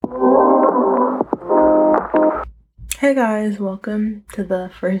Hey guys, welcome to the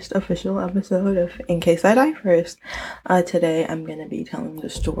first official episode of In Case I Die First. Today I'm going to be telling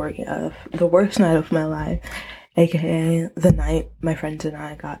the story of the worst night of my life, aka the night my friends and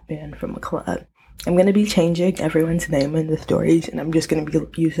I got banned from a club. I'm going to be changing everyone's name in the stories, and I'm just going to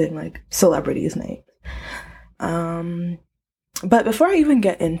be using like celebrities' names. But before I even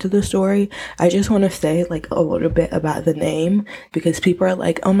get into the story, I just want to say like a little bit about the name because people are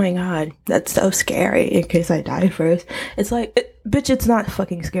like, oh my god, that's so scary in case I die first. It's like, bitch, it's not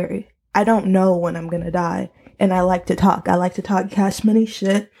fucking scary. I don't know when I'm gonna die. And I like to talk. I like to talk cash money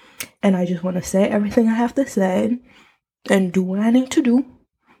shit. And I just want to say everything I have to say and do what I need to do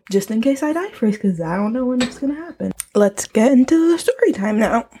just in case I die first because I don't know when it's gonna happen. Let's get into the story time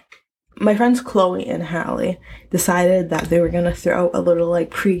now. My friends Chloe and Hallie decided that they were going to throw a little like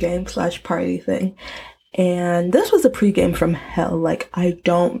pregame / party thing. And this was a pregame from hell. Like, I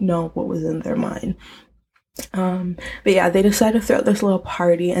don't know what was in their mind. But yeah, they decided to throw this little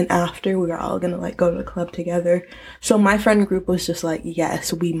party, and after we were all going to like go to the club together. So my friend group was just like,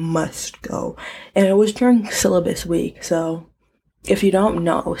 yes, we must go. And it was during syllabus week. So if you don't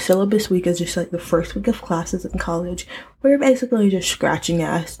know, syllabus week is just like the first week of classes in college where you're basically just scratching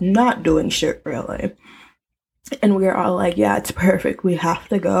ass, not doing shit really. And we were all like, yeah, it's perfect. We have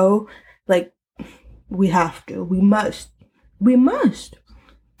to go. Like, we have to. We must. We must.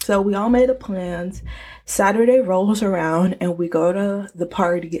 So we all made the plans. Saturday rolls around and we go to the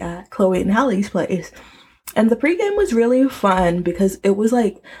party at Chloe and Hallie's place. And the pregame was really fun because it was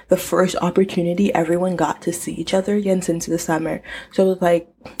like the first opportunity everyone got to see each other again since the summer. So it was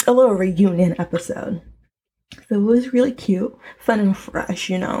like a little reunion episode. So it was really cute, fun and fresh,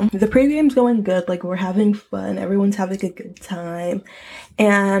 you know. The pregame's going good, like we're having fun, everyone's having a good time.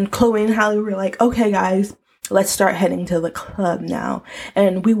 And Chloe and Hallie were like, okay guys, let's start heading to the club now.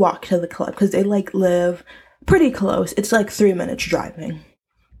 And we walked to the club because they like live pretty close. It's like 3 minutes driving.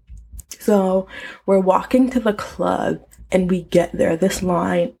 So we're walking to the club and we get there. This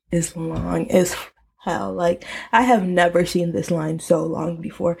line is long as hell. Like, I have never seen this line so long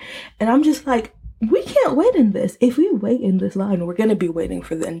before. And I'm just like, we can't wait in this. If we wait in this line, we're going to be waiting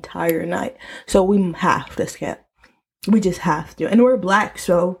for the entire night. So we have to skip. We just have to. And we're black,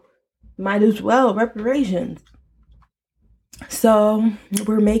 so might as well. Reparations. So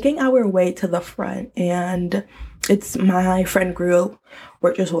we're making our way to the front, and it's my friend group.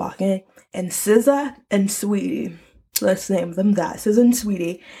 We're just walking, and SZA and Sweetie, let's name them that, SZA and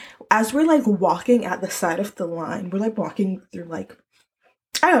Sweetie, as we're like walking at the side of the line, we're like walking through like,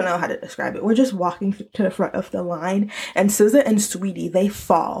 I don't know how to describe it. We're just walking to the front of the line, and SZA and Sweetie, they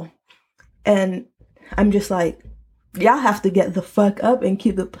fall. And I'm just like, y'all have to get the fuck up and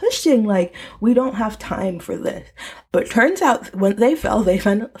keep it pushing. Like, we don't have time for this. But turns out when they fell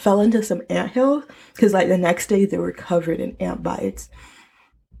into some anthills because like the next day they were covered in ant bites.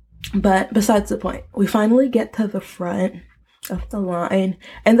 But besides the point, we finally get to the front of the line,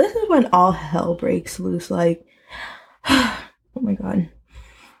 and this is when all hell breaks loose. Like, oh my god.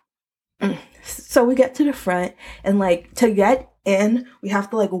 So we get to the front, and like to get in, we have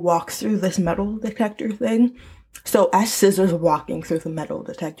to like walk through this metal detector thing. So as SZA's walking through the metal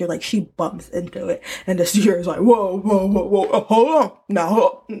detector, like she bumps into it, and the security's like, whoa, whoa, whoa, whoa, hold on,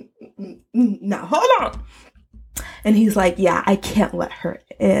 now hold on. And he's like, yeah, I can't let her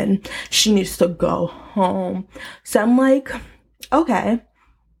in. She needs to go home. So I'm like, okay,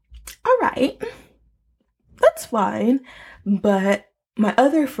 all right, that's fine. But my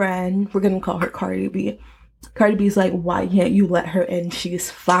other friend, we're going to call her Cardi B. Cardi B's like, why can't you let her in? She's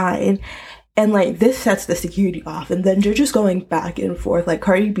fine. And like this sets the security off, and then they're just going back and forth. Like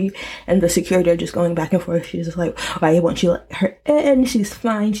Cardi B and the security are just going back and forth. She's just like, why won't you let her in? She's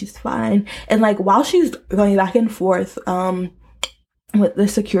fine, she's fine. And like while she's going back and forth, with the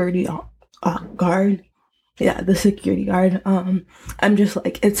security guard, the security guard, I'm just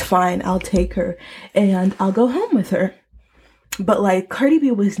like, it's fine, I'll take her and I'll go home with her. But like Cardi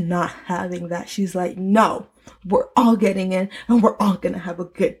B was not having that. She's like, no, we're all getting in and we're all gonna have a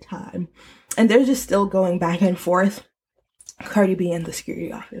good time. And they're just still going back and forth. Cardi B and the security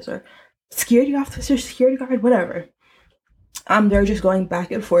guard, whatever. They're just going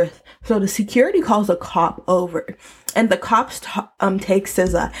back and forth. So the security calls a cop over, and the cops take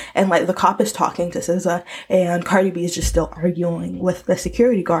SZA, and like the cop is talking to SZA, and Cardi B is just still arguing with the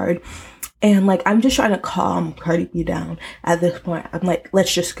security guard. And like I'm just trying to calm Cardi B down at this point. I'm like,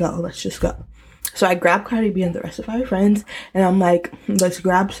 let's just go. So I grab Cardi B and the rest of our friends, and I'm like, let's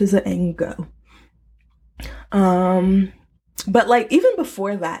grab SZA and go. But like even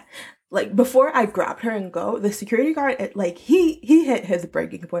before that, like before I grabbed her and go, the security guard, like he hit his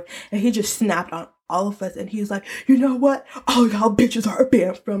breaking point, and he just snapped all of us, and he's like, you know what? All y'all bitches are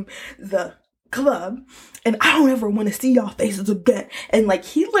banned from the club, and I don't ever want to see y'all faces again. And like,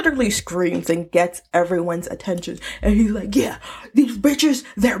 he literally screams and gets everyone's attention, and he's like, yeah, these bitches,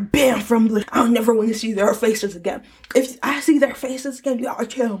 they're banned from the, I don't never want to see their faces again. If I see their faces again, y'all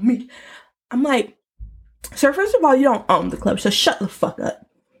tell me. I'm like, sir, first of all, you don't own the club, so shut the fuck up.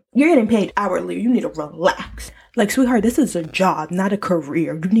 You're getting paid hourly. You need to relax. Like, sweetheart, this is a job, not a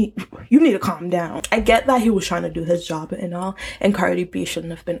career. You need to calm down. I get that he was trying to do his job and all, and Cardi B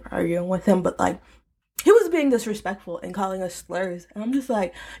shouldn't have been arguing with him, but like, he was being disrespectful and calling us slurs. And I'm just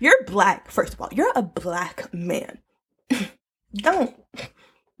like, you're black, first of all. You're a black man. Don't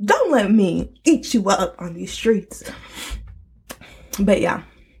let me eat you up on these streets. But yeah.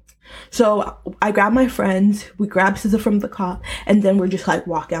 So I grabbed my friends, we grabbed SZA from the cop, and then we're just like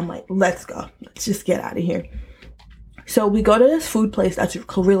walking. I'm like, let's go. Let's just get out of here. So we go to this food place that's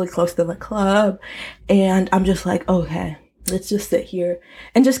really close to the club, and I'm just like, okay, let's just sit here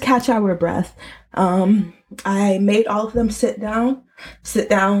and just catch our breath. I made all of them sit down.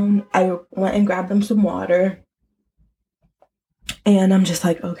 I went and grabbed them some water, and I'm just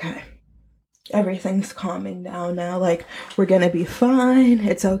like, okay. Everything's calming down now. Like, we're gonna be fine.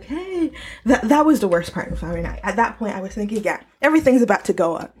 It's okay. That was the worst part of our night. At that point, I was thinking, yeah, everything's about to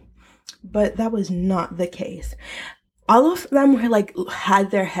go up. But that was not the case. All of them were like,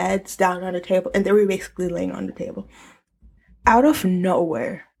 had their heads down on the table, and they were basically laying on the table. Out of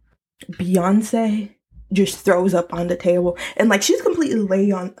nowhere, Beyonce just throws up on the table, and like, she's completely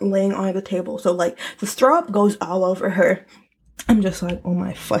laying on the table. So like, the throw up goes all over her. I'm just like, oh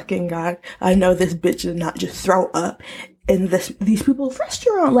my fucking God. I know this bitch did not just throw up in these people's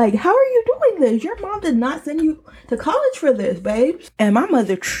restaurant. Like, how are you doing this? Your mom did not send you to college for this, babes. And my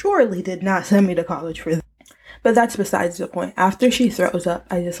mother surely did not send me to college for this. But that's besides the point. After she throws up,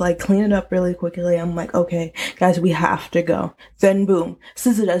 I just like clean it up really quickly. I'm like, okay, guys, we have to go. Then boom,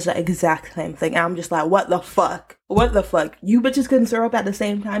 SZA does the exact same thing. And I'm just like, what the fuck? What the fuck? You bitches couldn't throw up at the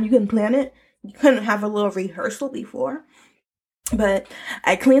same time? You couldn't plan it? You couldn't have a little rehearsal before? But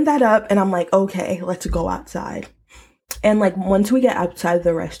I cleaned that up, and I'm like, okay, let's go outside. And like, once we get outside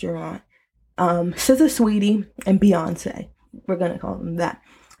the restaurant, SZA, Sweetie, and Beyonce, we're gonna call them that,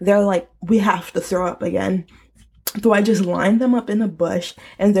 they're like, we have to throw up again. So I just lined them up in a bush,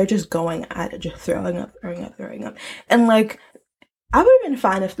 and they're just going at it, just throwing up. And like, I would have been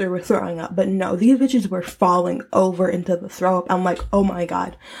fine if they were throwing up, but no, these bitches were falling over into the throw up. I'm like, oh my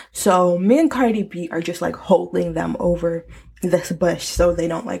God. So me and Cardi B are just like holding them over this bush so they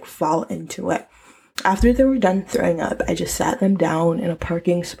don't like fall into it. After they were done throwing up, I just sat them down in a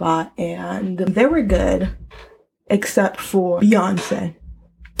parking spot, and they were good, except for Beyonce.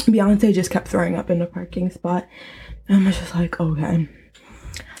 Beyonce just kept throwing up in the parking spot, and I was just like, okay.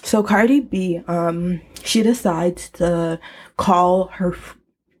 So Cardi B, she decides to call her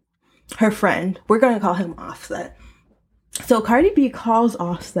friend. We're gonna call him Offset. So Cardi B calls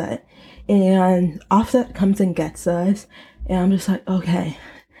Offset, and Offset comes and gets us. And I'm just like, okay,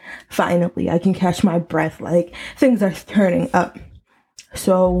 finally, I can catch my breath. Like, things are turning up.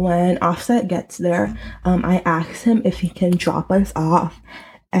 So when Offset gets there, I asked him if he can drop us off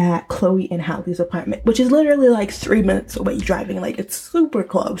at Chloe and Halle's apartment, which is literally like 3 minutes away driving. Like, it's super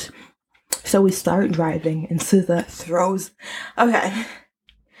close. So we start driving, and SZA throws. Okay,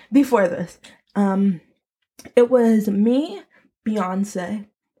 before this, it was me, Beyonce,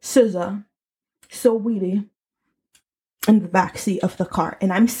 SZA, Saweetie, in the backseat of the car,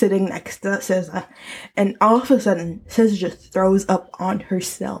 and I'm sitting next to SZA, and all of a sudden SZA just throws up on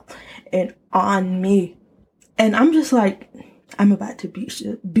herself and on me, and I'm just like, I'm about to beat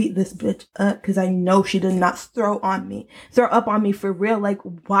this bitch up, because I know she did not throw up on me for real. Like,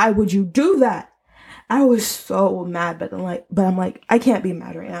 why would you do that? I was so mad, but I'm like, I can't be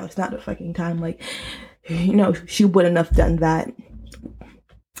mad right now. It's not the fucking time. Like, you know, she wouldn't have done that,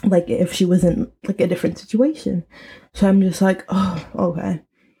 like, if she was in like a different situation. So I'm just like, oh, okay.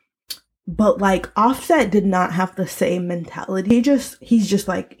 But like, Offset did not have the same mentality. He's just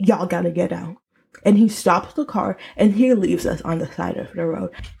like, y'all gotta get out. And he stops the car, and he leaves us on the side of the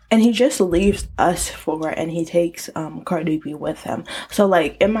road. And he just leaves us four, and he takes Cardi B with him. So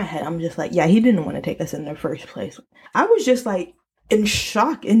like, in my head, I'm just like, yeah, he didn't want to take us in the first place. I was just like in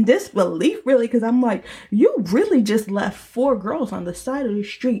shock, in disbelief, really, because I'm like, you really just left 4 girls on the side of the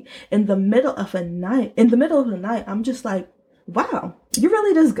street in the middle of the night. I'm just like, wow, you're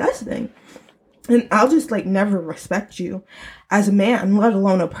really disgusting. And I'll just like never respect you as a man, let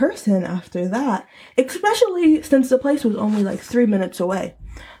alone a person after that, especially since the place was only like 3 minutes away.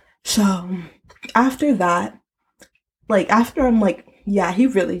 So after that, like, after I'm like Yeah, he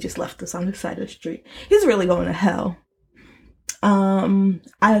really just left us on the side of the street. He's really going to hell.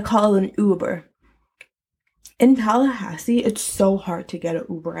 I call an Uber. In Tallahassee, it's so hard to get an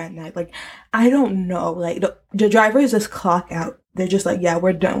Uber at night. Like, I don't know. Like, the drivers just clock out. They're just like, yeah,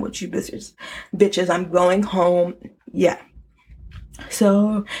 we're done with you bitches. I'm going home. Yeah.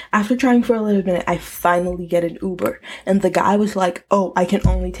 So after trying for a little minute, I finally get an Uber. And the guy was like, oh, I can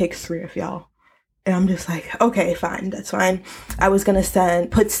only take 3 of y'all. And I'm just like, okay, fine, that's fine. I was gonna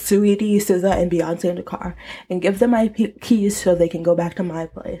put Sweetie, SZA, and Beyonce in the car and give them my keys so they can go back to my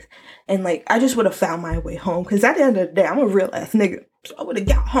place. And like, I just would have found my way home. Because at the end of the day, I'm a real ass nigga. So I would have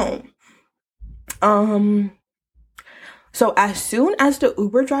got home. So as soon as the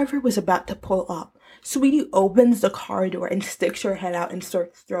Uber driver was about to pull up, Sweetie opens the car door and sticks her head out and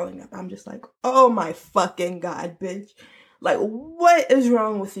starts throwing up. I'm just like, oh my fucking God, bitch. Like, what is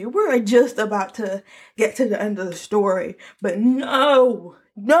wrong with you? We're just about to get to the end of the story. But no,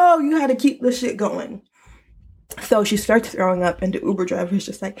 you had to keep this shit going. So she starts throwing up and the Uber driver is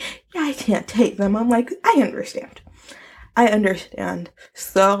just like, yeah, I can't take them. I'm like, I understand.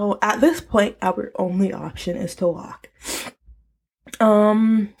 So at this point, our only option is to walk.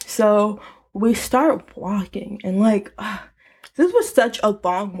 So we start walking and like, this was such a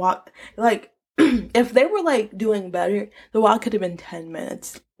long walk. Like, if they were like doing better, the walk could have been 10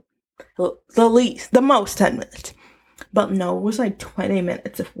 minutes. The most 10 minutes. But no, it was like 20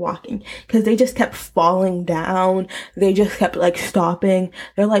 minutes of walking because they just kept falling down. They just kept like stopping.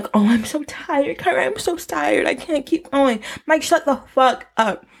 They're like, oh, I'm so tired. Kyra, I'm so tired. I can't keep going. Mike, shut the fuck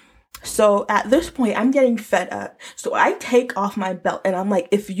up. So at this point, I'm getting fed up. So I take off my belt and I'm like,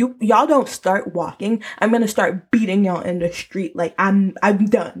 if y'all don't start walking, I'm going to start beating y'all in the street. Like, I'm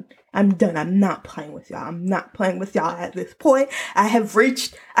done. I'm not playing with y'all. I'm not playing with y'all at this point. I have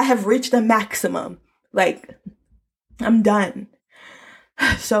reached the maximum. Like, I'm done.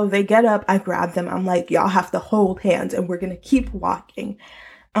 So they get up, I grab them. I'm like, y'all have to hold hands and we're going to keep walking.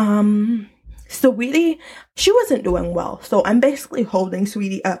 Sweetie, she wasn't doing well. So I'm basically holding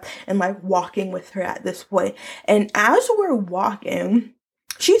Sweetie up and like walking with her at this point. And as we're walking,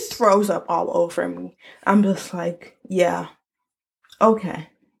 she throws up all over me. I'm just like, yeah, okay.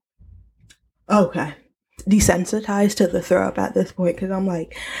 Desensitized to the throw up at this point because I'm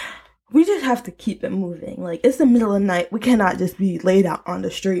like, we just have to keep it moving. Like, it's the middle of the night. We cannot just be laid out on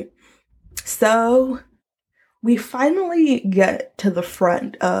the street. So we finally get to the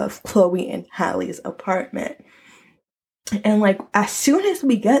front of Chloe and Hallie's apartment. And like, as soon as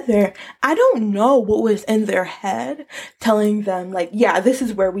we get there, I don't know what was in their head telling them like, yeah, this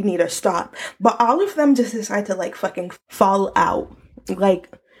is where we need to stop. But all of them just decide to like fucking fall out. Like,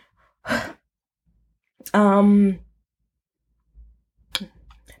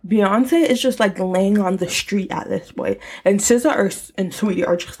 Beyonce is just like laying on the street at this point, and SZA and Sweetie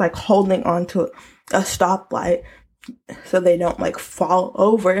are just like holding on to a stoplight so they don't like fall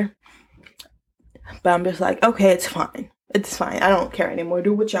over. But I'm just like, okay, it's fine. I don't care anymore.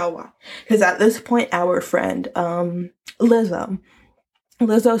 Do what y'all want. Because at this point, our friend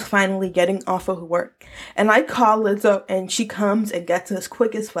Lizzo's finally getting off of work. And I call Lizzo and she comes and gets us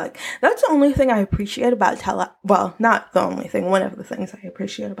quick as fuck. That's the only thing I appreciate about not the only thing, one of the things I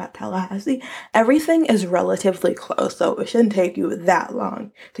appreciate about Tallahassee. Everything is relatively close, so it shouldn't take you that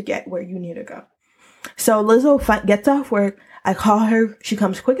long to get where you need to go. So Lizzo gets off work. I call her. She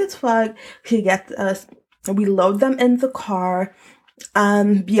comes quick as fuck. She gets us. We load them in the car.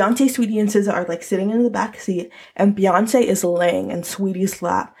 Beyonce, Sweetie, and SZA are like sitting in the back seat, and Beyonce is laying in Sweetie's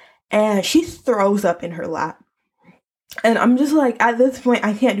lap, and she throws up in her lap. And I'm just like, at this point,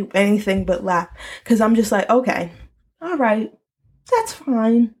 I can't do anything but laugh, because I'm just like, okay, all right, that's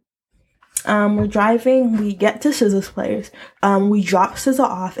fine. We're driving, we get to SZA's place, we drop SZA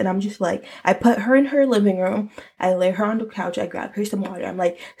off, and I'm just like, I put her in her living room, I lay her on the couch, I grab her some water, I'm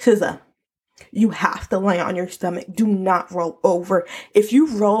like, SZA, you have to lay on your stomach. Do not roll over. If you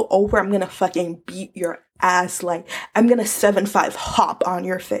roll over, I'm gonna fucking beat your ass. Like, I'm gonna 7-5 hop on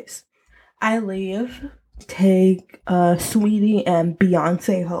your face. I leave, take Sweetie and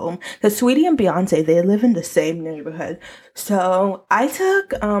Beyonce home. Because Sweetie and Beyonce, they live in the same neighborhood. So I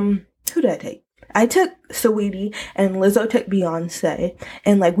took, who did I take? I took Sweetie and Lizzo took Beyonce.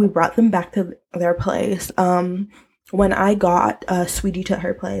 And like, we brought them back to their place. When I got Sweetie to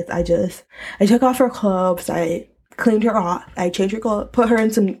her place, I took off her clothes, I cleaned her off, I changed her clothes, put her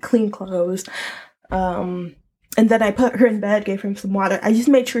in some clean clothes, and then I put her in bed, gave her some water. I just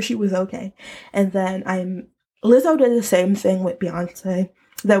made sure she was okay. And then Lizzo did the same thing with Beyonce,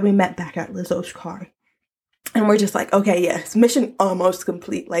 that we met back at Lizzo's car. And we're just like, okay, yes, mission almost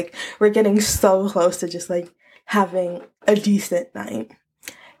complete. Like, we're getting so close to just like having a decent night.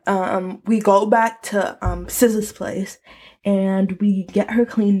 We go back to SZA's place, and we get her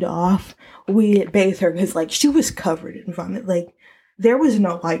cleaned off. We bathe her because, like, she was covered in vomit. Like, there was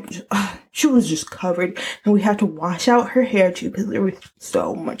no, like, she was just covered. And we had to wash out her hair, too, because there was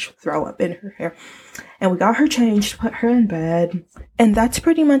so much throw up in her hair. And we got her changed, put her in bed. And that's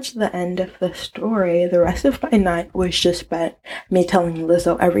pretty much the end of the story. The rest of my night was just spent me telling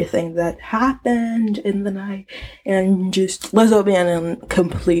Lizzo everything that happened in the night. And just Lizzo being in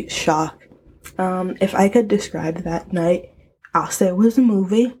complete shock. If I could describe that night, I'll say it was a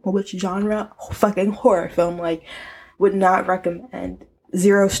movie. Which genre? Fucking horror film. Like, would not recommend.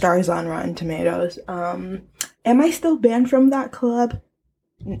 0 stars on Rotten Tomatoes. Am I still banned from that club?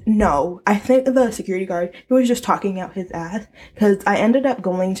 No. I think the security guard, he was just talking out his ass. Because I ended up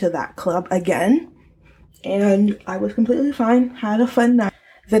going to that club again. And I was completely fine. Had a fun night.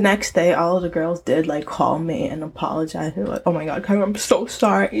 The next day, all of the girls did, like, call me and apologize. They were like, oh my god, Kyra, I'm so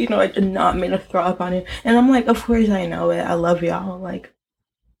sorry. You know, I did not mean to throw up on you. And I'm like, of course I know it. I love y'all. Like,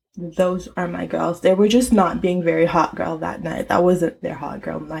 those are my girls. They were just not being very hot girl that night. That wasn't their hot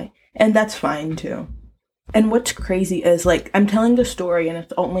girl night. And that's fine, too. And what's crazy is, like, I'm telling the story and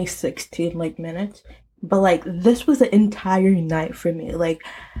it's only 16, like, minutes. But, like, this was an entire night for me. Like,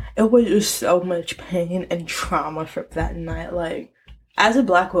 it was just so much pain and trauma from that night. Like, as a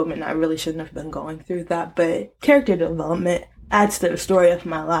Black woman, I really shouldn't have been going through that, but character development adds to the story of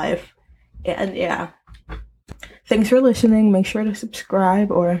my life. And yeah. Thanks for listening. Make sure to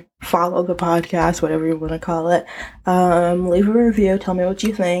subscribe or follow the podcast, whatever you want to call it. Leave a review. Tell me what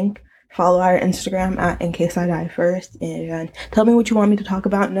you think. Follow our Instagram at In Case I Die First. And tell me what you want me to talk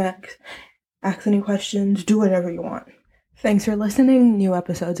about next. Ask any questions. Do whatever you want. Thanks for listening. New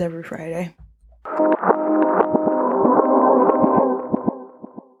episodes every Friday.